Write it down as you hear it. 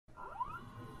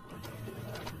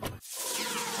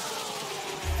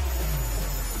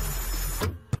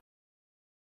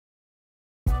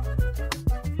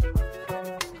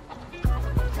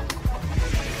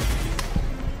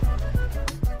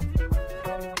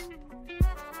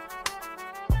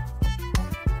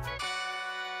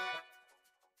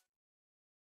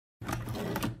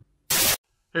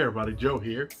Hey everybody, Joe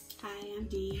here. Hi, I'm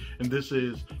Dee. And this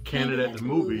is Candid at the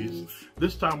Movies.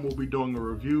 This time we'll be doing a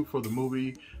review for the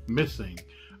movie Missing.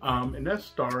 And that's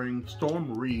starring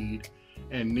Storm Reid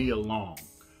and Nia Long.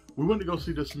 We went to go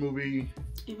see this movie.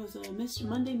 It was a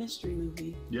Monday mystery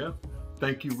movie. Yeah.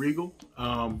 Thank you, Regal.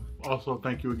 Also,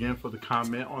 thank you again for the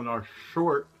comment on our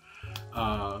short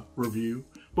review.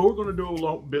 But we're going to do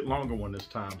a bit longer one this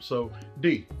time. So,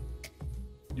 Dee,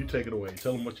 you take it away.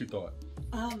 Tell them what you thought.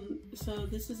 So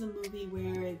this is a movie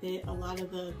where a lot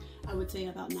of the, I would say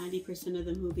about 90% of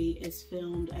the movie is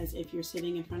filmed as if you're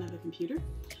sitting in front of a computer.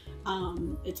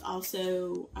 It's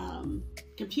also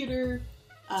computer,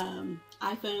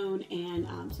 iPhone,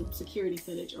 and some security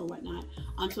footage or whatnot.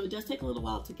 So it does take a little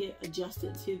while to get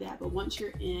adjusted to that, but once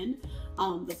you're in,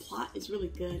 the plot is really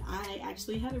good. I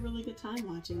actually had a really good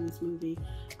time watching this movie.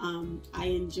 I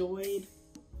enjoyed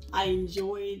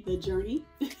the journey.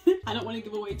 I don't want to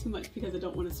give away too much because I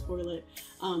don't want to spoil it.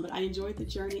 But I enjoyed the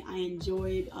journey. I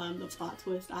enjoyed the plot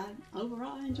twist.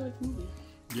 Overall, I enjoyed the movie.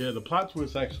 Yeah, the plot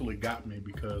twist actually got me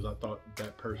because I thought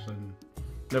that person.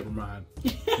 Never mind.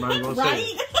 I'm not even gonna say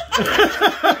it.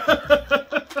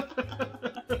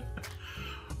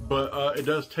 But it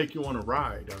does take you on a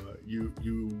ride. You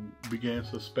begin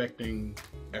suspecting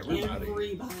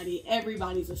everybody.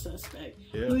 Everybody's a suspect.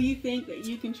 Yeah. Who you think that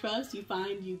you can trust, you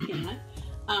find you can't.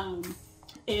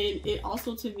 And it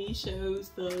also, to me,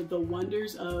 shows the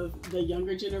wonders of the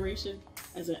younger generation.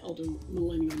 As an elder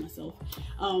millennial myself,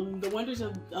 the wonders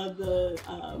of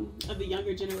the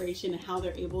younger generation and how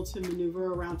they're able to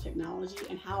maneuver around technology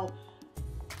and how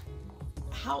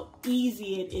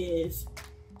easy it is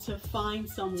to find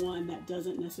someone that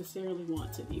doesn't necessarily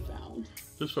want to be found.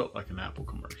 This felt like an Apple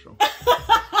commercial.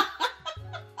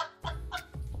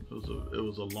 It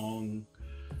was a long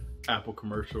Apple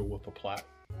commercial with a plot.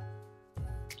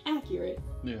 Accurate.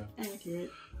 Yeah.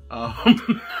 Accurate.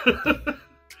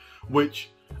 Which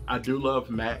I do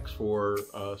love Macs for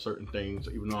certain things,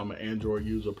 even though I'm an Android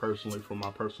user personally for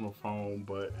my personal phone.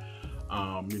 But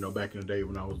you know, back in the day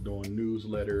when I was doing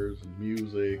newsletters and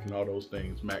music and all those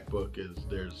things, MacBook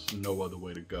there's no other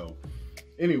way to go.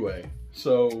 Anyway,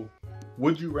 so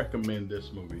would you recommend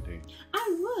this movie, Dee?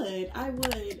 I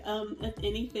would. If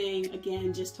anything,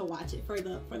 again, just to watch it for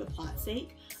the plot's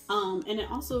sake. And it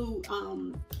also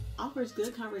offers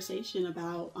good conversation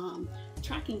about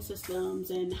tracking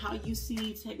systems and how you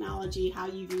see technology, how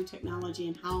you view technology,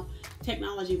 and how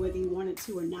technology, whether you want it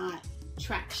to or not,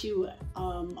 tracks you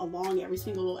along every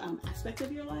single aspect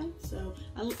of your life. So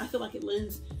I feel like it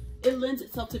lends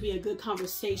itself to be a good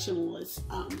conversationalist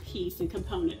piece and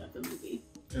component of the movie.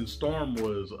 And Storm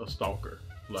was a stalker.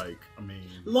 Like, I mean,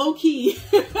 low key.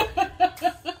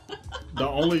 The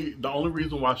only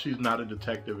reason why she's not a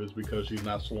detective is because she's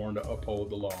not sworn to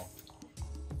uphold the law,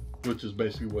 which is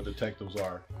basically what detectives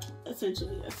are.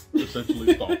 Essentially, yes.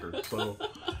 Essentially stalkers. So,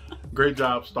 great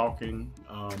job stalking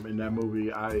in that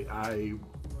movie. I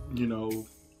you know,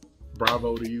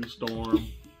 bravo to you, Storm.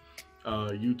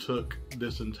 You took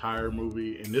this entire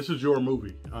movie, and this is your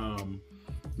movie.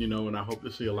 You know, and I hope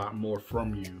to see a lot more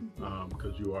from you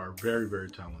because you are very, very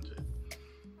talented.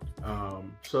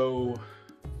 So,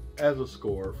 as a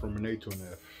score from an A to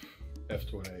an F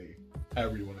to an A,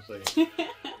 however you want to say it,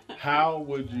 how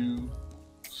would you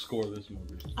score this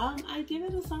movie? I give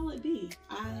it a solid B.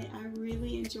 I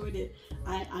really enjoyed it.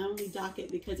 I only dock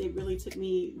it because it really took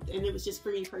me, and it was just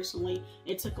for me personally,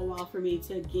 it took a while for me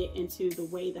to get into the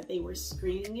way that they were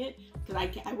screening it, because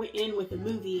I went in with a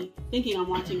movie thinking I'm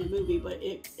watching a movie, but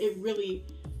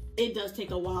it does take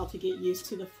a while to get used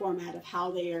to the format of how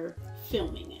they're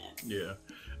filming it. Yeah.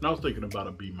 And I was thinking about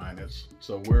a B-.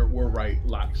 So we're right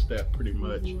lockstep pretty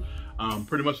much.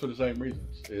 Pretty much for the same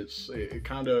reasons. It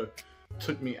kind of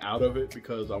took me out of it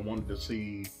because I wanted to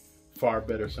see far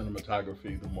better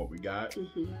cinematography than what we got.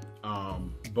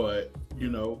 But you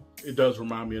know, it does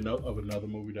remind me of another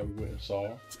movie that we went and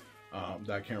saw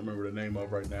that I can't remember the name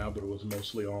of right now, but it was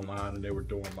mostly online and they were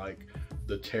doing like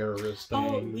the terrorist thing.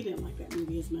 Oh, we didn't like that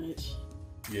movie as much.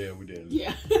 Yeah, we did.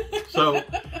 Yeah. So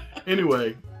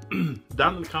anyway,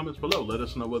 down in the comments below, let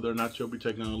us know whether or not you'll be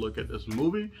taking a look at this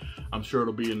movie. I'm sure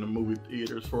it'll be in the movie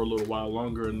theaters for a little while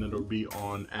longer, and it'll be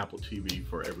on Apple TV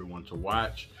for everyone to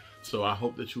watch. So I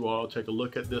hope that you all take a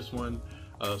look at this one.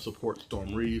 Support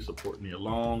Storm Reid, support Nia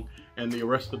Long, and the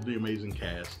rest of the amazing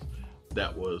cast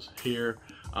that was here.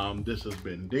 This has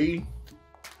been Dee.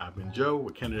 I've been Joe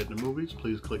with Candid at the Movies.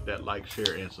 Please click that like,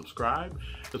 share, and subscribe,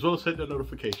 as well as hit that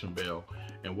notification bell,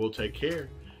 and we'll take care.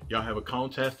 Y'all have a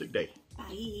fantastic day.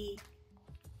 Bye.